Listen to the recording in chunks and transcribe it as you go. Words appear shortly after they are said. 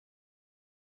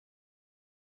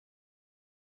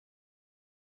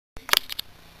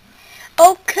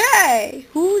Okay,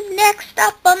 who's next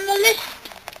up on the list?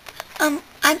 I'm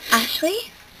Ashley.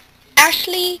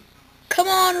 Ashley, come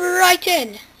on right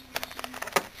in.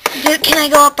 Can I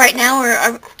go up right now, or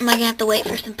am I going to have to wait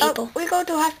for some people? We're going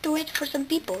to have to wait for some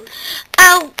people.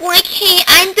 Oh, okay,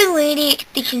 I'm the lady at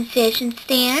the concession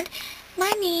stand.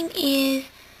 My name is...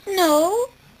 No.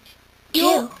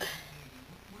 Jill.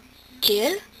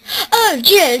 Jill? Oh,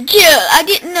 Jill, I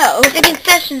didn't know. The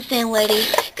concession stand lady,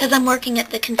 because I'm working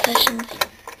at the concessions.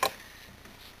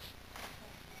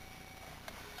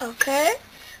 Okay.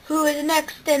 Who is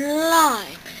next in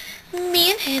line?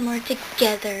 Me and him are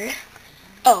together.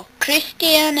 Oh,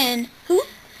 Christian and who?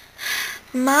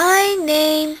 My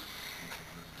name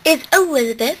is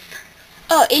Elizabeth.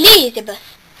 Oh, Elizabeth.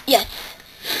 Yes.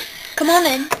 Come on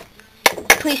in.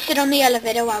 Please sit on the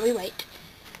elevator while we wait.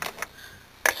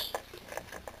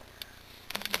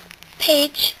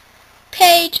 Paige.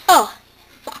 Oh,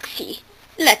 Foxy.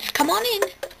 Let's come on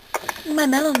in. My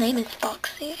middle name is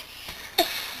Foxy.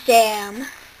 Sam.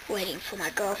 Waiting for my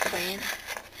girlfriend.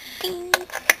 Ding.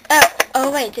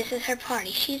 Oh wait, this is her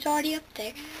party. She's already up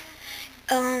there.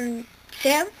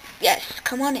 Sam? Yes,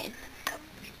 come on in.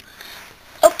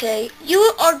 Okay,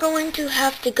 you are going to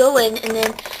have to go in, and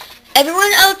then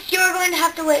everyone else, you're going to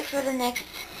have to wait for the next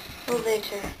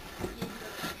elevator.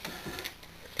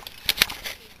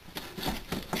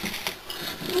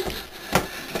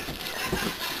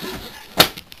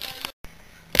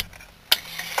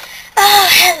 Oh,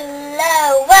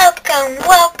 hello.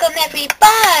 Welcome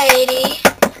everybody.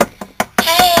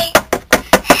 Hey,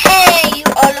 you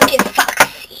are looking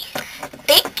foxy.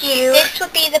 Thank you. This will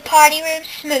be the party room.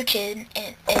 Smooching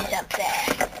is up there.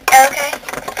 Okay.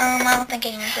 I don't think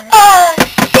anyone's in there. Oh,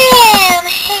 Sam.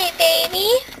 Hey, baby.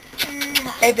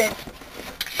 Hey, babe.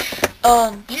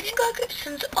 You think I could,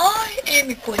 since I am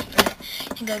your boyfriend,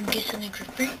 think I can get something for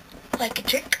free? Like a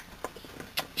drink?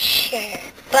 Sure,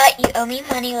 but you owe me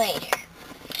money later.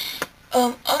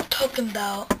 I'm talking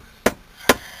about,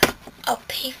 I'll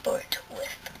pay for it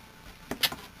with.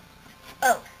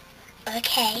 Oh,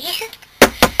 okay.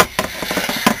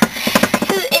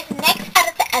 Who is next out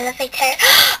of the elevator?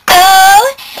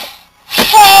 Oh,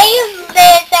 hey,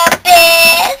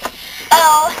 Elizabeth.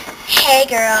 Oh, hey,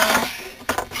 girl.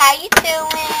 How you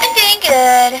doing? I'm doing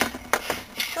good.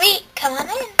 Sweet, come on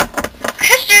in.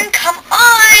 Christian, come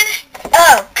on!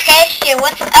 Oh, Christian,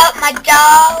 what's up, my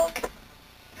dog?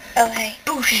 Oh, hey.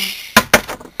 Bougie.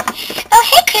 Oh,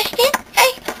 hey, Christian.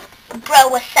 Hey. Bro,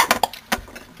 what's up?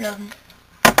 Nothing.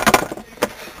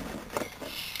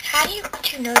 How do you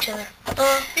two know each other?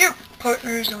 You're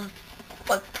partners on,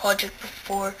 like, project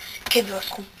before came to our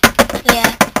school.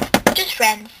 Yeah, just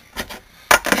friends.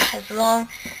 As long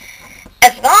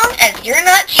as you're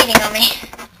not cheating on me.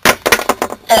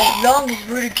 As long as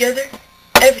we're together,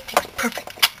 everything's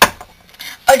perfect.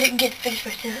 I didn't get finished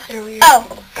my sentence earlier. Oh.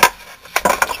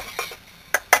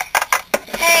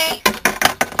 Hey.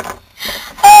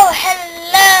 Oh,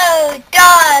 hello,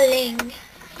 darling.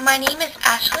 My name is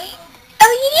Ashley.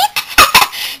 Oh, yeah?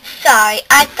 Sorry,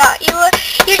 I thought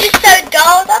you're just so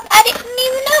dolled up, I didn't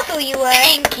even know who you were.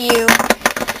 Thank you.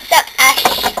 What's up,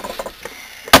 Ash?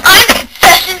 I'm the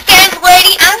concession stand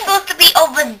lady. I'm supposed to be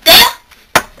over there.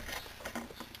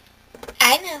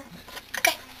 I know.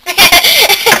 Okay. I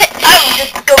will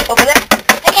just go over there.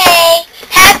 Okay.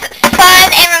 Have fun,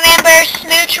 and remember,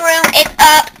 smooch room is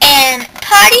up, and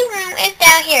party room is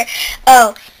down here.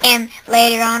 Oh, and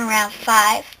later on around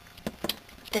 5,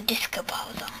 the disco ball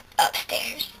is on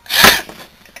upstairs.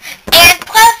 And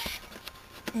plus,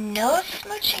 no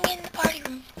smooching in the party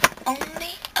room.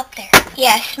 Only up there.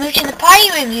 Yeah, smooch in the party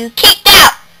room, you kicked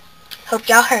out. Hope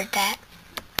y'all heard that.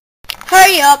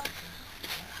 Hurry up.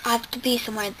 I have to be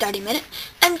somewhere in 30 minutes.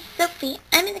 I'm Sophie.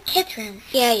 I'm in the kids' room.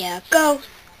 Yeah, go.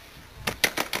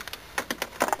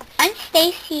 I'm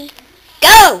Stacy.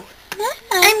 Go!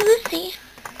 I'm Lucy.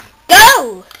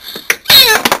 Go!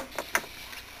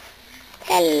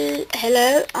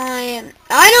 Hello, I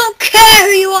don't care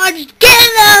who you are, just get in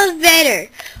the elevator.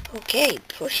 Okay,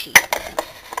 pushy.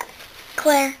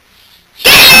 Claire.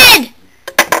 Get in!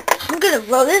 I'm gonna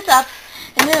roll this up,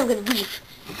 and then I'm gonna leave.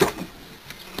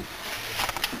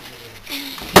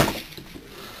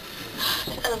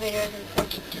 The elevator isn't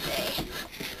working today.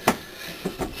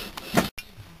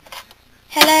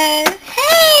 Hello.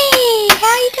 Hey,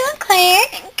 how you doing, Claire?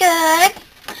 Good.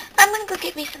 I'm gonna go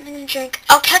get me something to drink.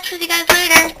 I'll catch with you guys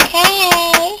later.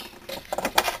 Hey.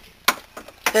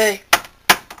 Hey.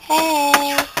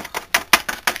 Hey.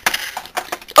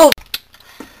 Oh.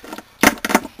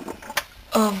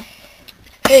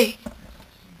 Hey.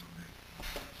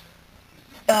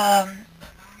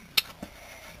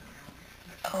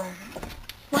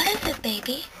 What is it,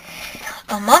 baby?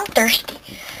 I'm thirsty.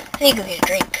 I need to go get a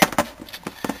drink.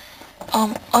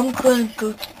 I'm going to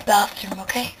go to the bathroom,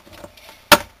 okay?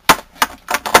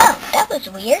 Oh, that was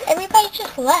weird. Everybody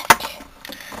just left.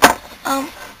 Oh,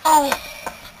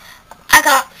 I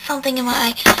got something in my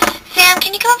eye. Sam,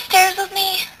 can you come upstairs with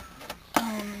me?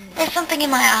 There's something in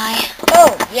my eye.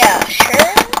 Oh, yeah,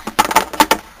 sure.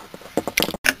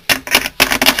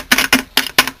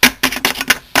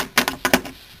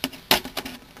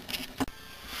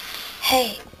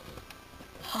 Hey,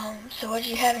 so what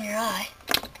did you have in your eye?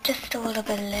 Just a little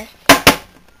bit of this.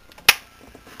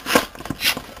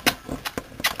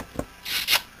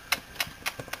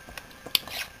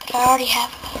 But I already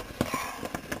have it.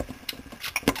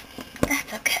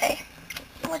 That's okay.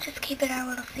 We'll just keep it our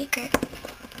little secret.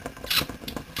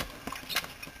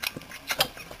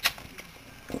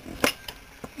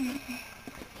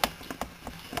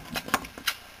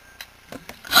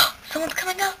 Someone's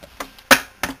coming up.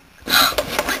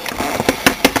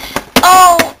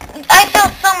 Oh, I feel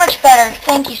so much better.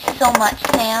 Thank you so much,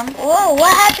 Sam. Whoa,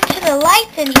 what happened to the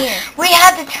lights in here? We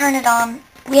had to turn it on.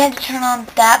 We had to turn on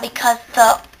that because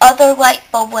the other light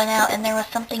bulb went out and there was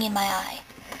something in my eye.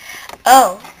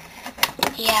 Oh,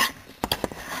 yeah.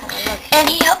 And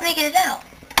he helped me get it out.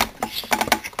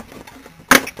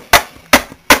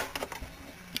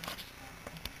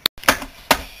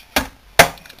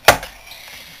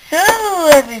 So,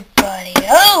 everybody.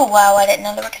 Oh, wow, I didn't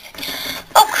know there were...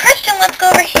 Oh, Christian, let's go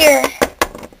over here.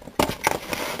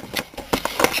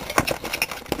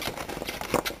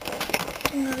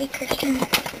 Really, Christian?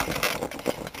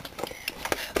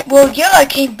 Well, yeah, I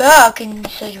came back and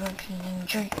you said you weren't going to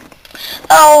drink.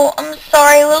 Oh, I'm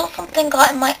sorry. A little something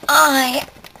got in my eye.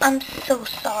 I'm so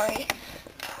sorry.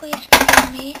 Please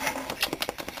forgive me.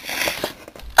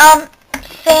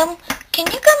 Sam, can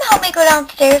you come help me go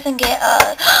downstairs and get,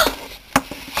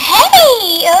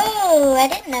 Hey! Oh, I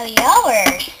didn't know y'all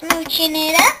were smooching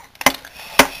it up.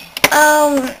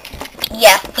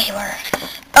 Yeah, we were.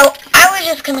 Oh, I was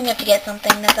just coming up to get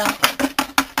something, that's all.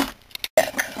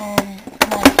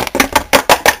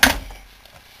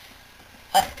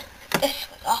 This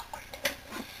was awkward.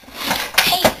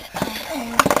 Hey,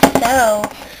 So,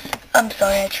 I'm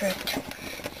sorry I tripped.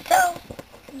 so,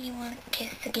 you want to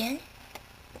kiss again?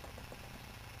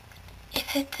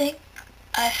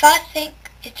 If I think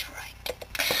it's right.